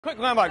Quick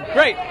Glambot,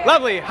 great,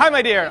 lovely. Hi,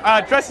 my dear.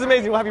 Dress is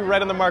amazing. We'll have you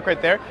right on the mark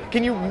right there.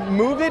 Can you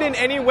move it in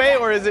any way,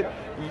 or is it?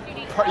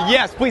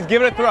 Yes, please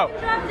give it a throw.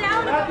 Drop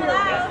down if I'm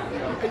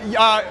low. Can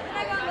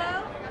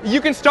I go low? You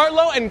can start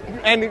low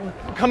and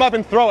come up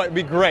and throw it. It'd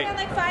be great. Can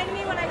like find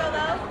me when I go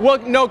low? Well,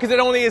 no, because it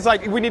only is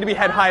like we need to be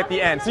head high at the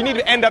end, so you need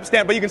to end up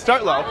stand, but you can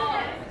start low.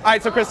 All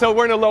right, so Chris, so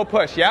we're in a low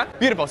push, yeah?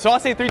 Beautiful. So I'll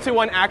say 3, 2,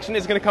 1, action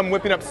is going to come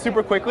whipping up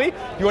super quickly.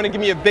 You want to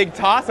give me a big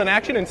toss on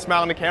action and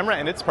smile on the camera,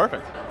 and it's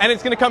perfect. And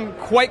it's going to come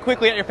quite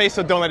quickly at your face,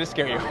 so don't let it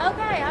scare you. Okay, all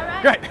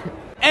right. Great.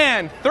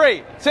 And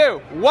 3,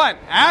 2, 1,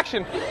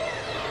 action.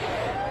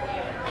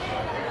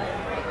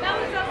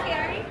 That was so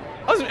scary.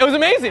 It was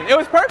amazing. It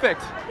was perfect.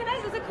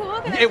 Was it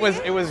cool? Can I It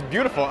see was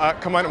beautiful.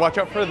 Come on, watch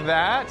out for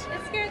that.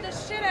 It scared the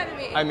shit out of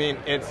me. I mean,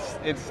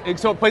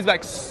 so it plays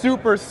back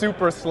super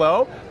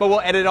slow, but we'll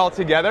edit it all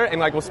together and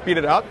like we'll speed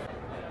it up.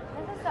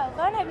 This is so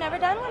fun. I've never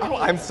done one of these.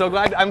 I'm so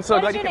glad.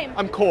 What is your name?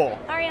 I'm Cole.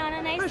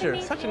 Ariana, nice Pleasure. to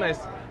meet Such you.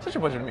 a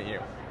pleasure to meet you.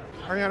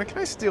 Ariana, can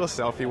I steal a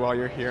selfie while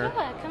you're here?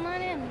 Sure, come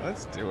on in.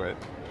 Let's do it.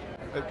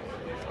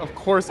 Of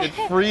course, it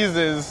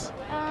freezes.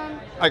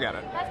 I got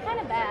it. That's kind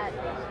of bad.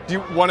 Do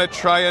you want to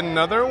try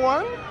another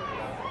one?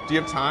 Do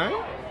you have time?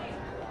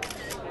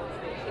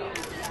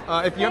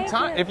 If you have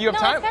time, No,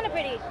 it's kind of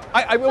pretty.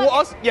 I will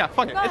also, yeah,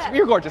 fuck it. Go ahead.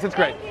 You're gorgeous. It's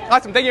great. Thank you.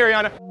 Awesome. Thank you,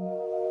 Ariana.